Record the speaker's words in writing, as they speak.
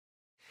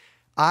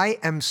I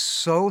am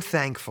so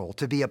thankful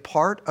to be a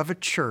part of a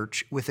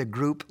church with a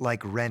group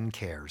like Ren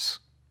Cares,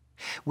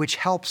 which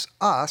helps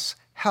us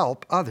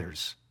help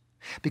others,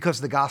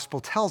 because the gospel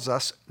tells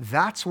us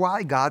that's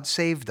why God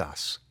saved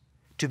us,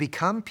 to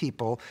become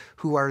people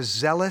who are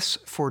zealous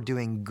for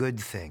doing good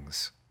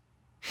things.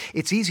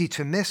 It's easy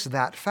to miss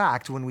that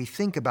fact when we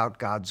think about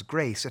God's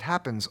grace. It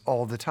happens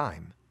all the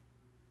time.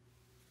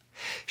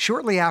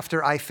 Shortly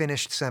after I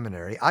finished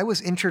seminary, I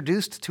was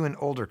introduced to an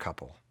older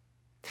couple.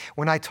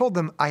 When I told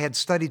them I had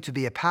studied to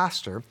be a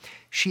pastor,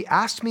 she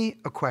asked me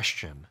a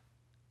question.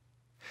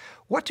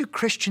 What do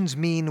Christians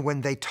mean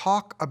when they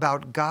talk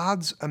about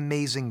God's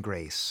amazing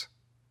grace?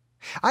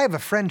 I have a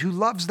friend who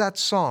loves that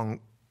song.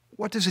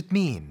 What does it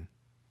mean?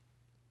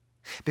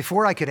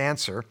 Before I could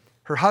answer,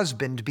 her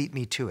husband beat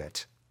me to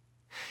it.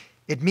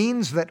 It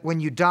means that when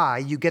you die,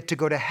 you get to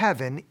go to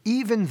heaven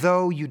even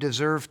though you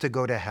deserve to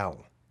go to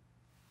hell.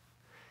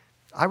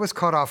 I was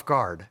caught off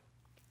guard,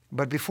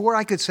 but before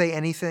I could say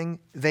anything,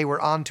 they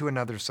were on to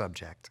another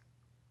subject.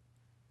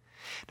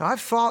 Now,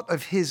 I've thought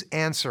of his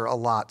answer a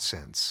lot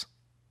since.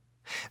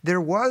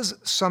 There was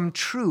some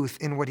truth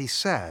in what he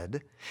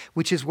said,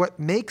 which is what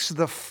makes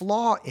the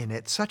flaw in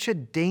it such a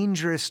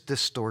dangerous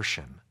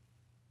distortion.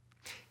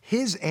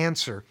 His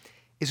answer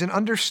is an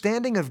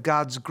understanding of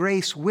God's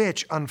grace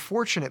which,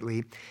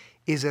 unfortunately,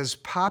 is as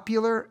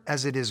popular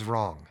as it is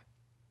wrong.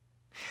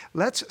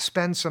 Let's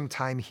spend some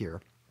time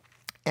here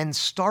and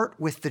start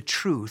with the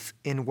truth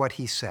in what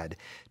he said.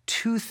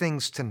 Two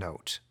things to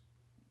note.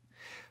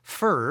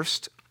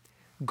 First,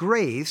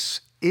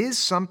 grace is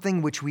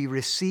something which we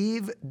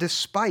receive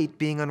despite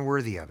being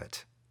unworthy of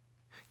it.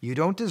 You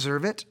don't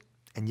deserve it,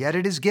 and yet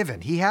it is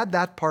given. He had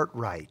that part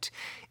right.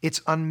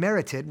 It's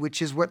unmerited, which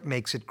is what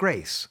makes it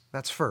grace.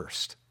 That's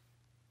first.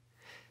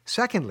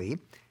 Secondly,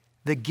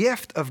 the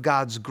gift of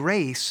God's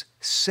grace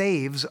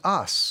saves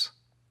us.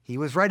 He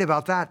was right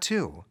about that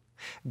too.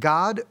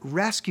 God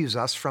rescues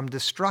us from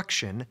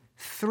destruction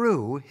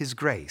through His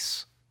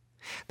grace.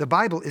 The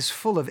Bible is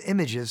full of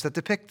images that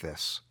depict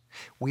this.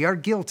 We are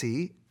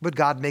guilty, but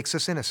God makes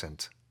us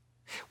innocent.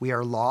 We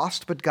are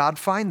lost, but God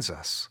finds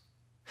us.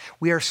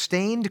 We are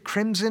stained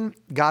crimson,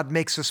 God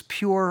makes us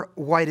pure,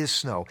 white as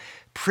snow.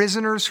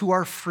 Prisoners who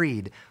are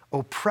freed,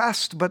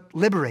 oppressed but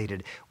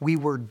liberated. We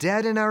were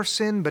dead in our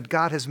sin, but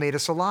God has made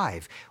us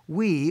alive.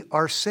 We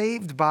are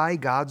saved by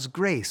God's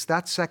grace.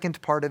 That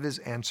second part of his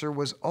answer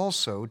was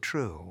also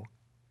true.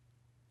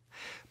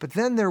 But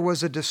then there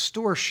was a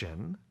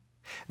distortion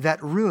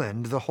that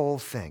ruined the whole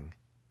thing.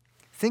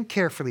 Think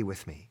carefully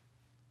with me.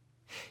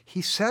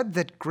 He said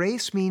that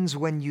grace means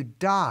when you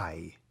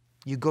die,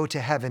 you go to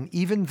heaven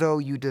even though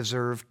you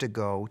deserve to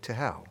go to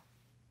hell.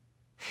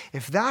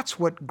 If that's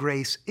what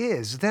grace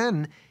is,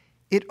 then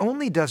it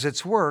only does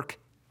its work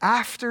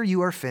after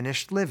you are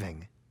finished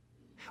living.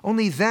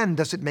 Only then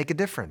does it make a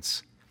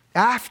difference.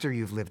 After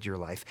you've lived your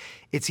life,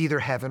 it's either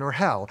heaven or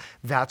hell.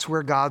 That's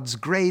where God's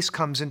grace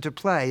comes into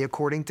play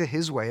according to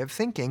his way of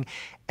thinking,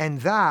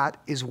 and that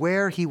is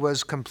where he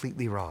was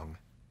completely wrong.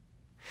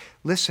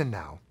 Listen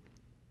now.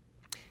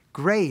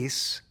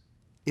 Grace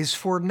is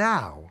for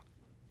now,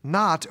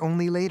 not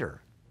only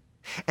later.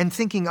 And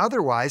thinking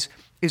otherwise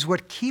is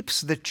what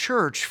keeps the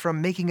church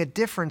from making a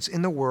difference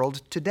in the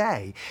world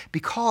today,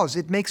 because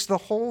it makes the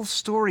whole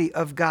story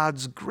of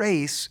God's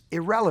grace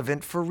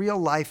irrelevant for real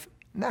life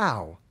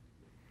now.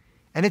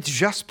 And it's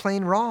just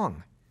plain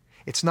wrong.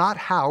 It's not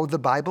how the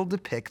Bible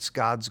depicts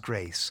God's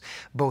grace,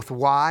 both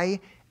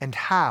why and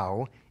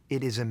how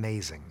it is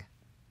amazing.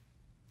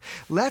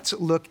 Let's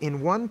look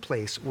in one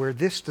place where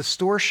this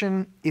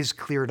distortion is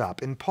cleared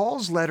up. In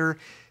Paul's letter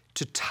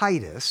to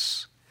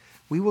Titus,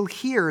 we will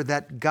hear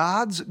that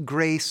God's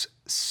grace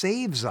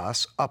saves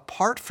us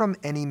apart from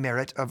any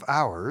merit of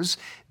ours.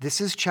 This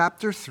is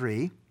chapter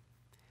 3,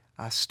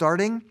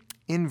 starting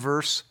in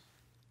verse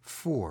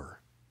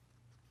 4.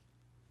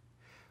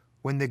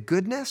 When the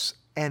goodness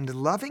and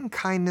loving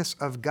kindness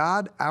of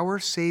God our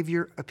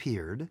Savior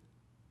appeared,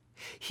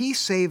 he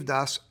saved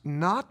us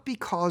not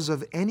because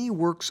of any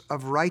works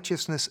of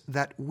righteousness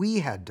that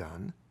we had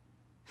done,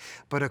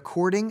 but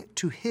according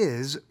to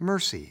his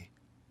mercy.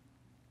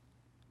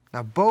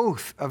 Now,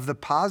 both of the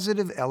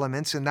positive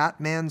elements in that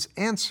man's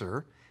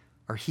answer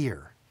are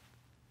here.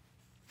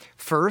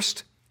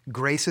 First,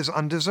 grace is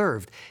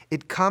undeserved.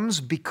 It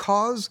comes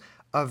because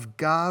of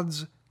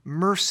God's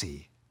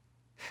mercy,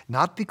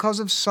 not because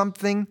of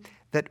something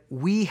that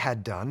we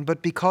had done,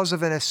 but because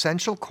of an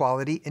essential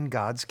quality in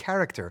God's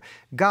character.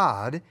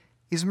 God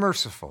is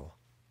merciful.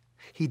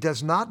 He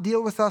does not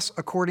deal with us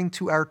according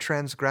to our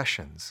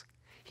transgressions.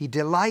 He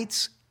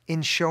delights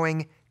in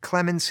showing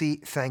clemency,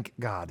 thank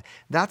God.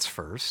 That's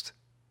first.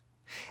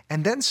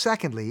 And then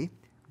secondly,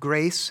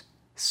 grace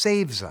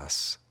saves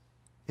us.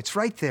 It's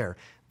right there.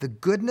 The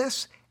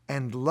goodness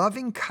and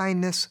loving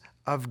kindness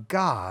of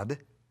God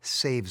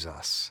saves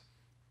us.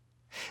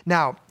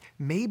 Now,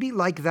 maybe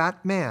like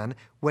that man,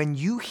 when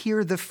you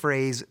hear the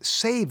phrase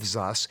saves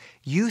us,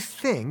 you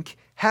think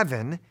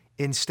heaven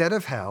instead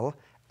of hell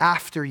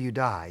after you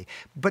die.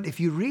 But if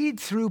you read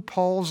through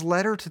Paul's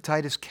letter to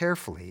Titus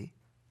carefully,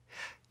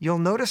 you'll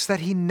notice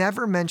that he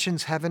never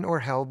mentions heaven or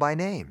hell by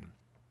name,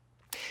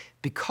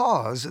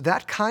 because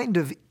that kind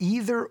of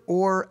either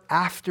or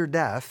after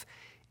death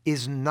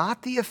is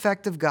not the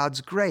effect of God's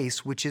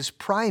grace, which is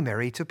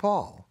primary to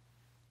Paul.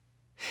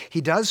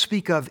 He does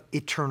speak of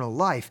eternal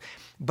life,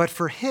 but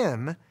for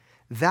him,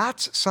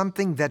 that's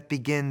something that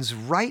begins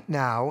right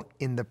now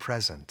in the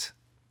present.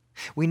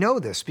 We know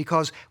this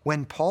because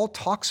when Paul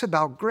talks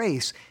about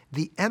grace,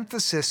 the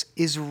emphasis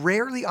is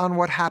rarely on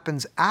what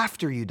happens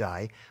after you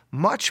die.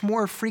 Much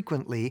more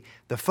frequently,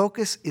 the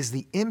focus is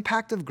the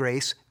impact of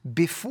grace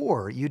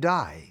before you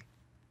die.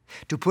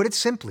 To put it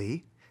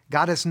simply,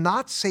 God has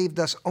not saved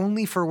us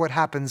only for what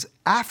happens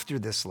after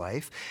this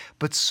life,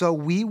 but so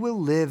we will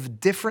live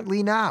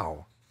differently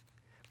now.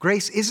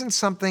 Grace isn't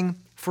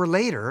something for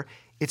later,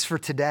 it's for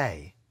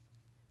today.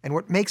 And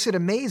what makes it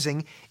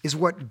amazing is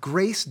what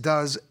grace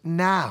does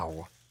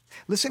now.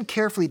 Listen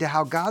carefully to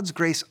how God's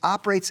grace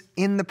operates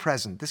in the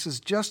present. This is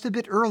just a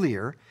bit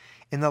earlier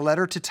in the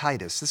letter to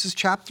Titus. This is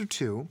chapter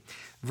 2,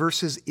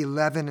 verses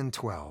 11 and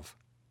 12.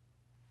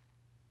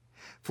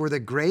 For the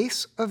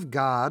grace of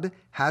God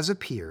has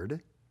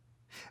appeared,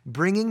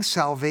 bringing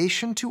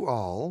salvation to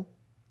all,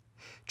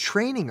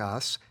 training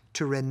us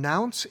to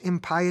renounce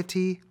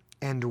impiety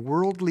and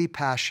worldly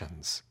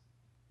passions.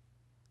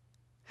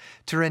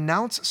 To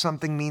renounce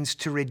something means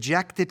to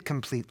reject it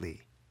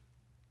completely.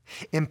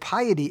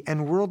 Impiety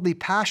and worldly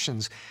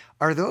passions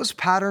are those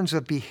patterns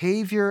of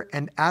behavior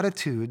and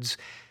attitudes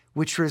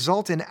which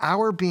result in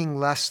our being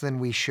less than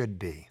we should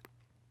be.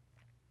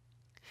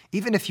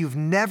 Even if you've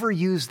never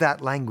used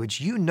that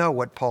language, you know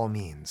what Paul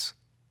means.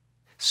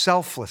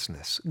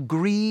 Selflessness,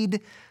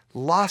 greed,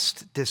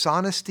 lust,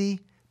 dishonesty,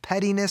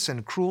 pettiness,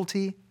 and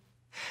cruelty.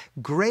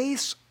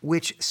 Grace,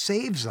 which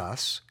saves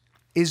us,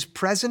 is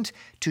present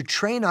to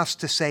train us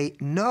to say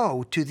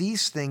no to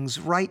these things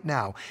right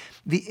now.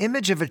 The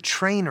image of a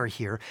trainer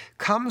here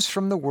comes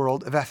from the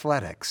world of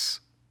athletics.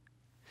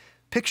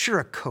 Picture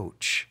a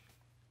coach.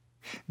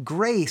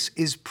 Grace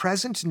is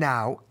present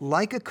now,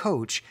 like a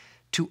coach,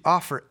 to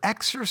offer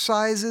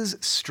exercises,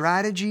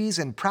 strategies,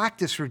 and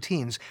practice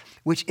routines,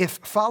 which, if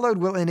followed,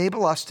 will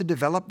enable us to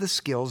develop the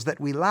skills that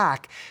we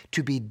lack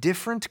to be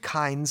different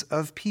kinds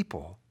of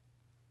people.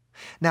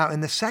 Now, in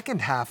the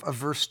second half of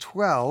verse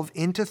 12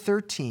 into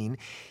 13,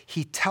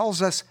 he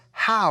tells us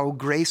how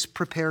grace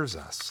prepares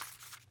us.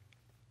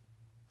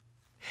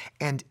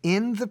 And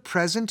in the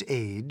present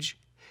age,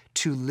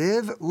 to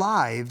live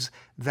lives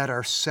that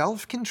are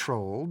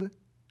self-controlled,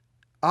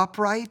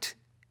 upright,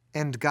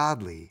 and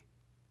godly,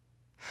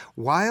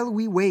 while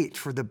we wait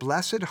for the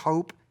blessed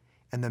hope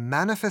and the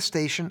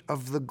manifestation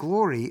of the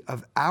glory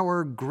of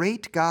our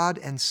great God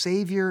and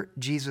Savior,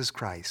 Jesus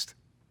Christ.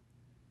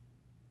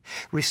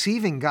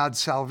 Receiving God's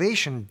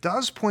salvation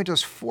does point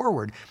us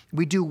forward.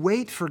 We do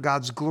wait for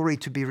God's glory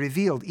to be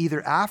revealed,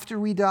 either after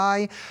we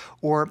die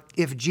or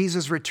if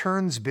Jesus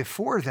returns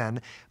before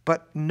then.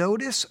 But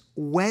notice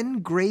when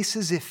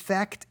grace's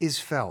effect is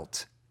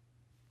felt.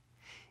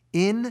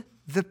 In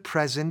the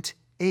present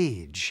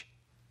age.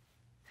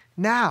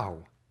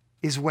 Now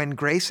is when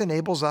grace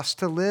enables us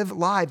to live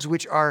lives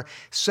which are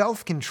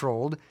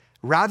self-controlled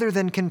rather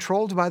than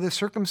controlled by the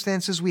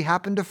circumstances we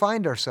happen to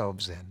find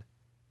ourselves in.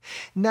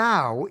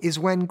 Now is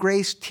when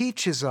grace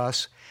teaches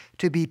us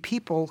to be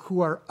people who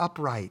are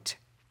upright,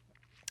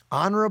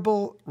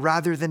 honorable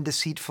rather than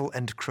deceitful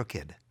and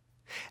crooked.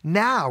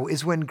 Now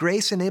is when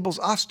grace enables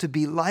us to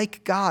be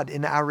like God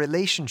in our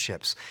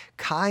relationships,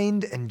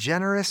 kind and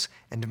generous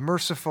and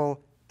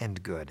merciful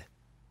and good.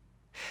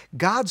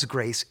 God's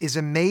grace is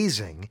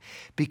amazing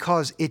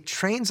because it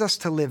trains us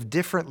to live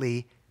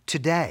differently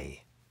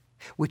today,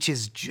 which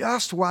is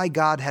just why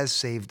God has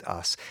saved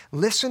us.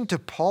 Listen to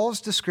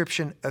Paul's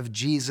description of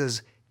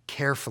Jesus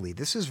carefully.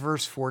 This is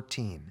verse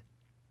 14.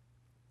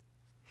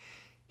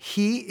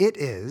 He it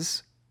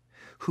is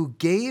who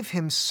gave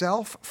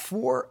himself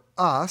for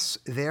us,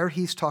 there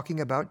he's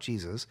talking about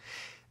Jesus,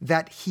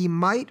 that he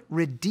might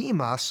redeem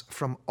us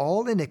from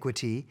all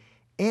iniquity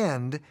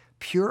and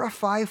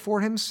purify for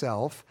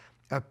himself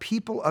a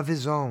people of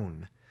his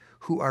own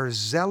who are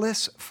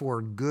zealous for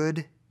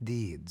good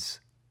deeds.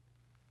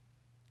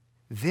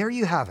 There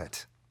you have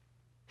it.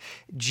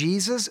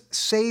 Jesus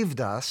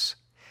saved us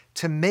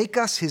to make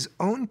us his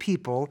own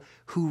people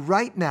who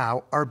right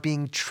now are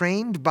being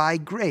trained by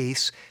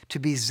grace to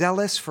be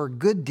zealous for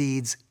good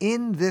deeds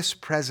in this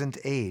present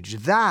age.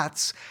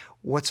 That's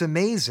what's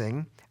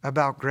amazing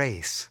about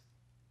grace.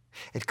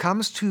 It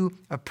comes to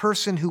a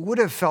person who would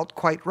have felt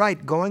quite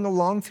right going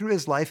along through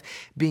his life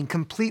being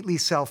completely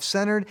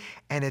self-centered,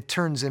 and it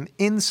turns him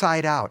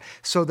inside out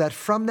so that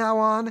from now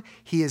on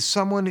he is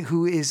someone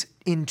who is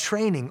in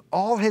training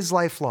all his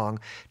life long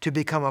to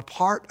become a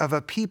part of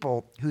a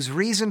people whose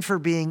reason for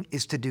being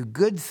is to do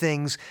good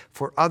things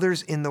for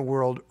others in the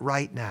world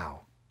right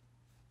now.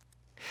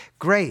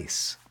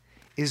 Grace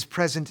is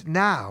present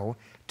now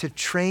to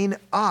train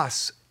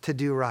us to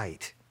do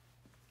right,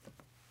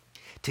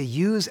 to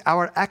use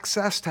our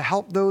excess to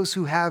help those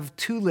who have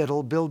too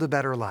little build a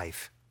better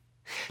life,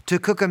 to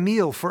cook a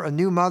meal for a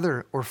new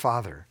mother or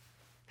father,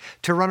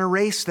 To run a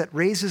race that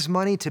raises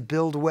money to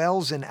build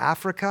wells in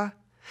Africa,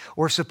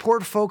 or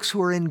support folks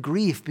who are in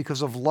grief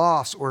because of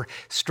loss or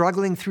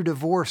struggling through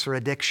divorce or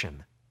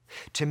addiction.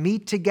 To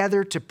meet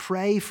together to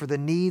pray for the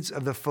needs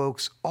of the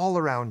folks all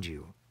around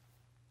you.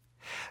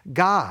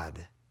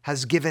 God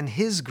has given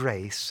His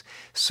grace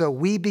so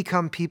we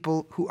become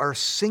people who are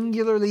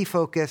singularly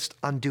focused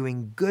on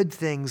doing good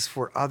things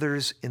for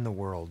others in the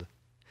world.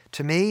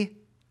 To me,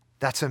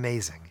 that's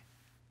amazing.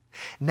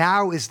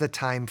 Now is the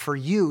time for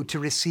you to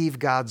receive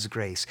God's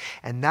grace,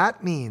 and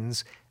that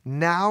means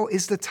now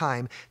is the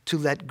time to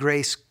let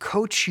grace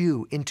coach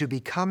you into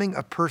becoming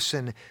a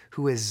person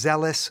who is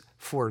zealous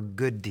for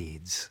good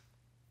deeds.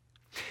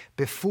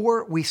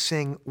 Before we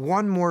sing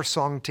one more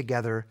song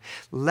together,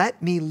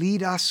 let me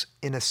lead us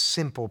in a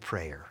simple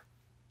prayer.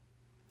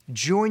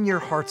 Join your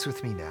hearts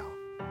with me now.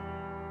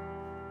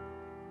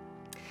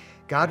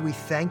 God, we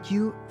thank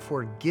you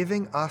for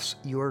giving us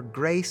your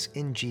grace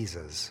in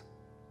Jesus.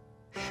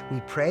 We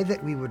pray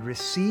that we would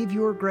receive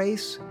your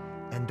grace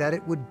and that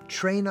it would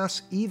train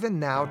us even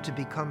now to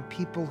become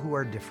people who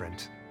are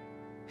different.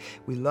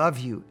 We love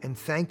you and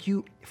thank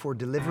you for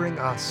delivering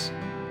us.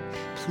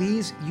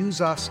 Please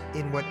use us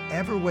in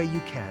whatever way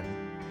you can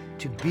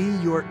to be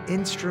your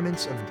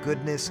instruments of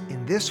goodness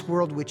in this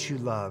world which you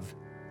love,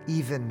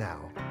 even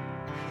now.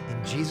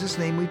 In Jesus'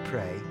 name we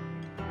pray,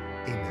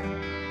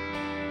 amen.